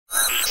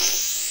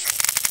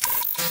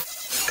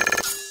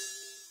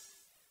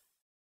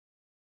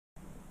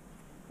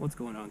What's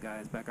going on,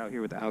 guys? Back out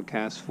here with the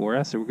Outcast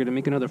 4S. So we're going to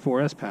make another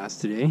 4S pass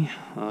today.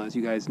 As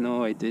you guys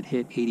know, I did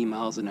hit 80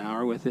 miles an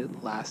hour with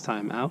it last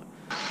time out.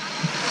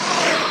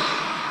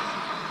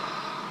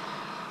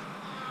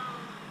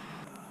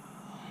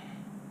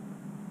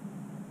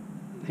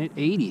 Hit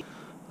 80.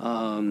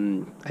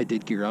 I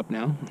did gear up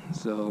now,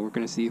 so we're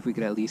going to see if we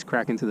could at least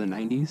crack into the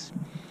 90s.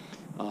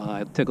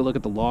 I took a look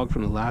at the log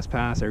from the last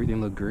pass. Everything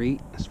looked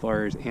great. As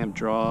far as amp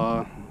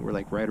draw, we're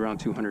like right around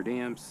 200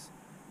 amps.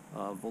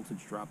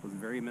 Voltage drop was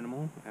very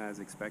minimal, as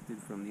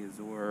expected from the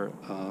Azure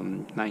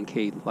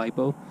 9K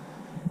LiPo.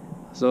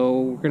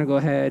 So we're going to go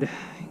ahead,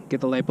 get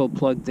the LiPo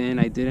plugged in.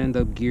 I did end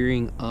up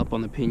gearing up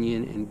on the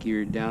pinion and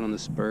geared down on the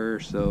spur,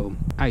 so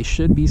I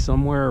should be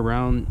somewhere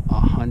around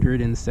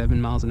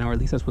 107 miles an hour. At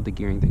least that's what the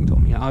gearing thing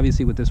told me.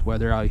 Obviously, with this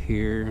weather out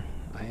here,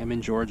 I am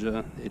in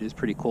Georgia. It is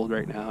pretty cold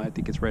right now. I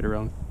think it's right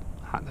around,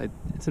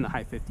 it's in the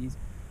high 50s.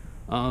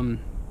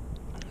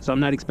 So I'm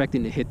not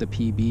expecting to hit the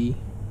PB,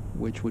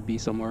 which would be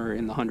somewhere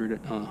in the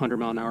 100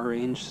 mile an hour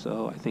range.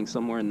 So I think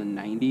somewhere in the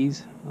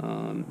 90s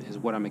is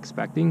what I'm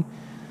expecting.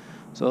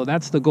 So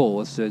that's the goal,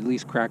 is to at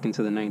least crack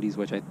into the 90s,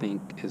 which I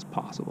think is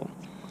possible.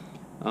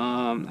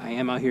 I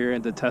am out here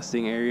at the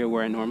testing area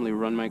where I normally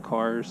run my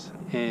cars,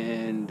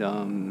 and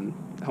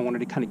I wanted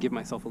to kind of give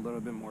myself a little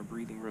bit more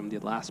breathing room. The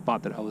last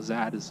spot that I was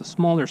at is a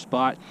smaller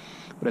spot,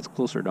 but it's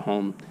closer to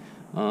home.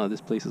 This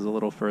place is a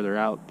little further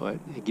out, but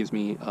it gives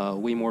me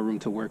way more room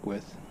to work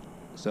with.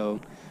 So,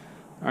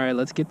 all right,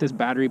 let's get this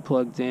battery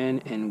plugged in,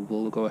 and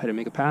we'll go ahead and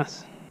make a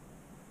pass.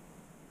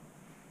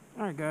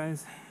 All right,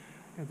 guys,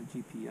 got the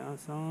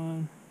GPS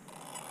on,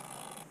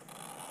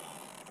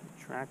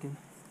 tracking.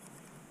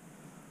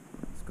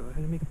 Let's go ahead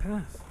and make a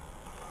pass.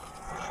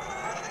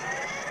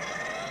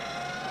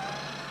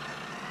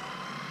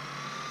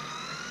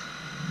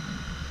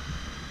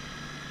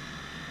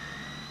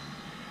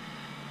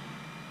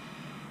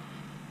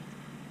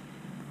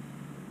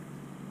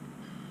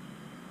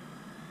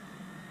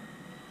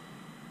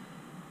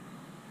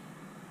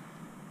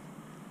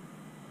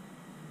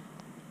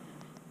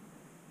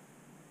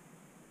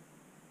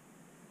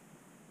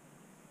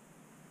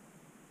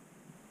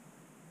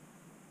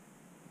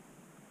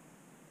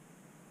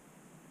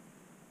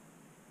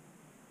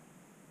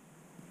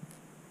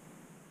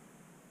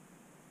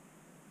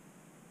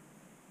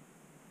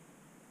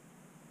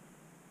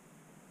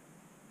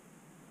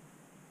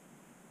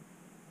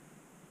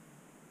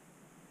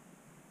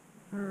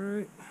 All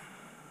right.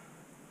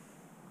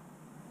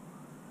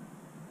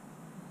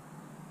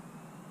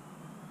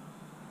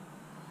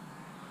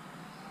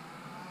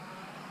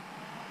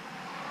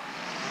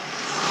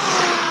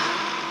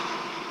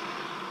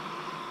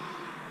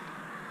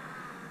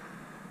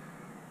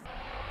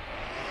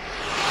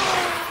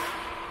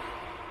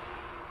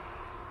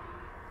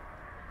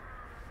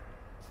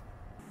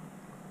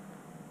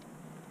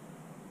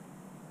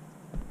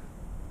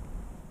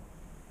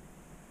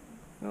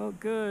 Felt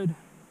good.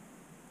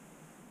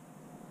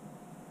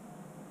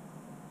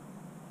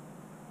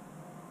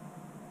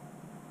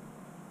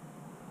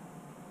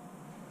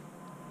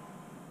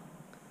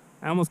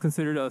 I almost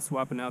considered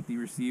swapping out the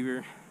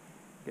receiver,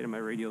 getting my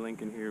radio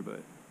link in here,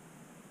 but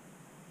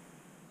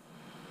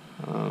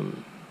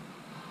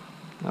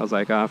I was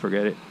like,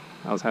 forget it.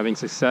 I was having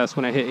success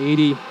when I hit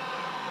 80.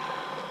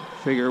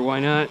 Figure, why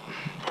not?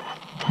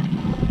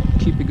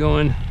 Keep it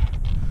going.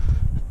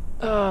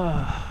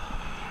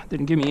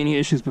 Didn't give me any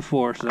issues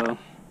before, so.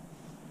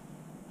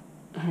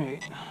 All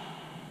right.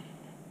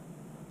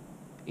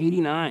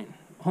 89.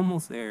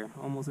 Almost there.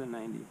 Almost at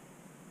 90. I'm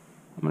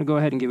going to go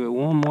ahead and give it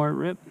one more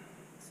rip.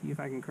 See if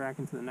I can crack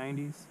into the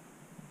 90s.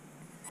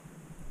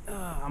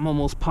 I'm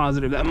almost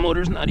positive that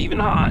motor's not even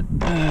hot.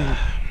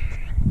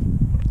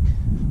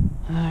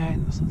 Alright,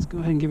 so let's go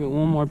ahead and give it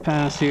one more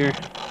pass here.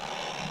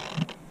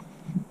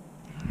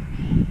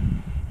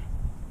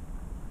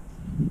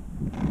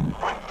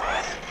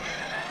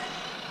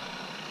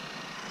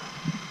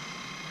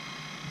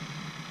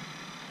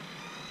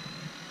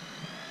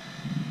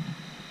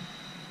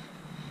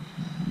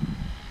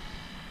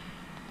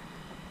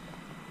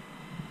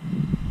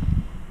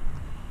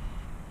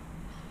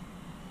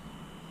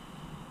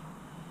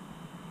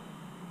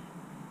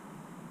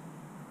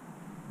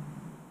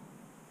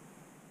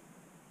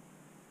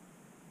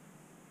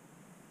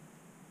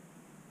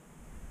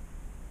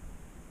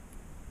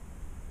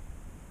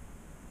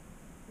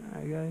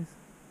 Alright, guys.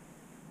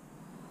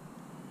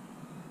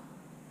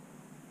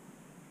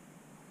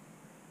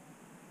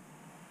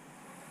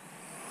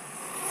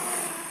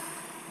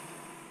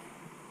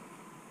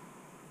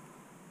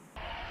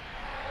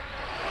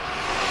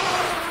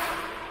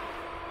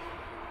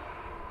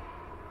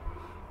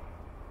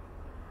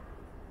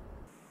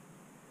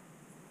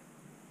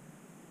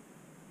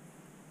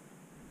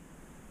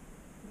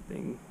 That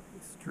thing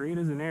is straight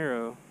as an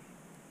arrow.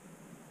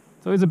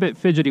 It's always a bit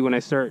fidgety when I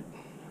start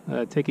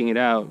taking it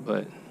out,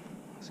 but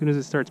as soon as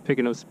it starts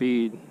picking up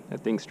speed,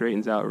 that thing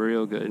straightens out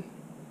real good.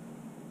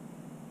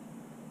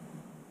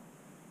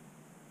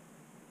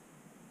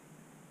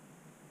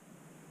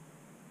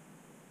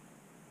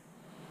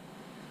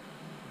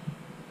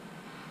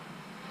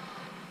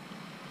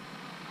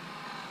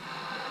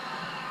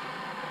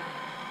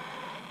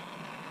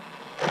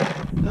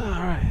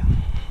 Alright,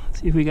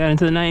 let's see if we got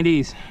into the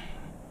 90s.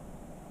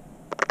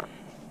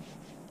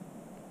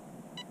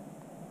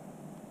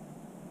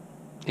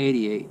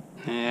 $88.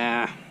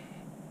 Yeah.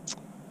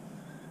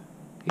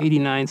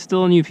 89,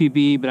 still in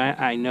UPB, but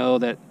I know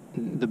that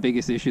the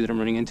biggest issue that I'm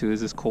running into is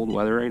this cold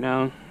weather right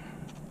now.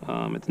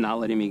 It's not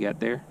letting me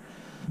get there,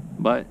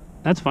 but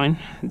that's fine.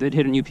 Did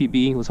hit an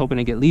UPB. Was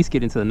hoping to at least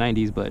get into the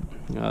 90s,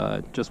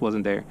 but just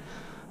wasn't there.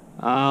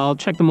 I'll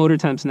check the motor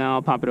temps now.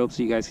 I'll pop it up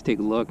so you guys can take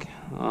a look.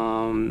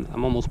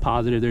 I'm almost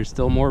positive there's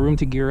still more room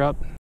to gear up.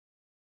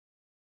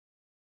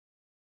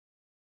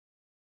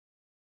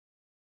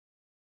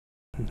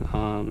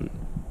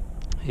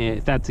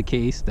 If that's the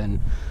case,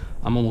 then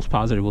I'm almost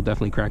positive we'll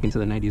definitely crack into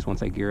the 90s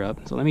once I gear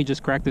up. So let me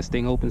just crack this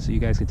thing open so you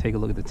guys can take a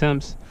look at the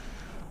temps.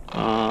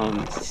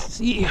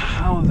 See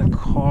how the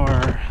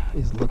car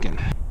is looking.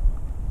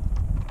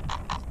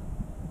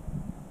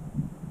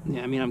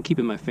 Yeah, I mean, I'm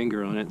keeping my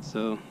finger on it,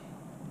 so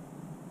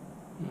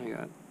I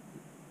got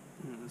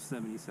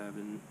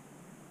 77,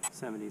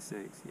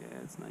 76. Yeah,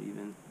 it's not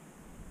even.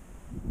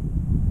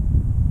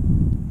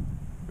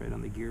 Right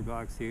on the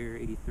gearbox here,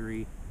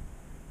 83.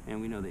 And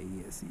we know the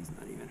AESC is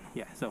not even.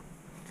 Yeah, so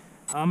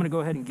I'm going to go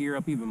ahead and gear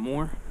up even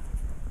more.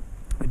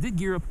 I did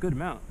gear up a good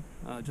amount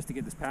just to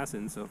get this pass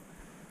in, so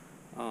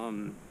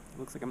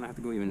looks like I'm going to have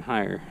to go even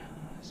higher.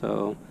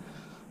 So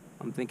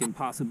I'm thinking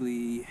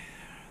possibly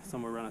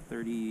somewhere around a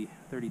 30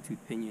 tooth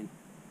pinion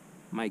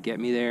might get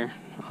me there.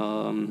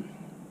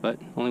 But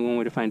only one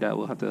way to find out.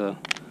 We'll have to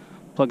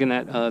plug in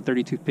that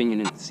 30 tooth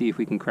pinion and see if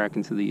we can crack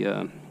into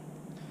the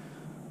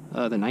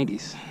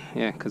 90s.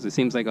 Yeah, because it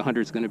seems like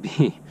 100 is going to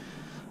be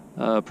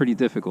pretty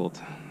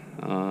difficult.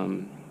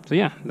 So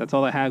yeah, that's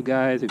all I have,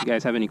 guys. If you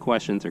guys have any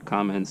questions or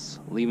comments,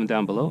 leave them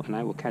down below, and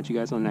I will catch you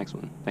guys on the next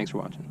one. Thanks for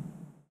watching.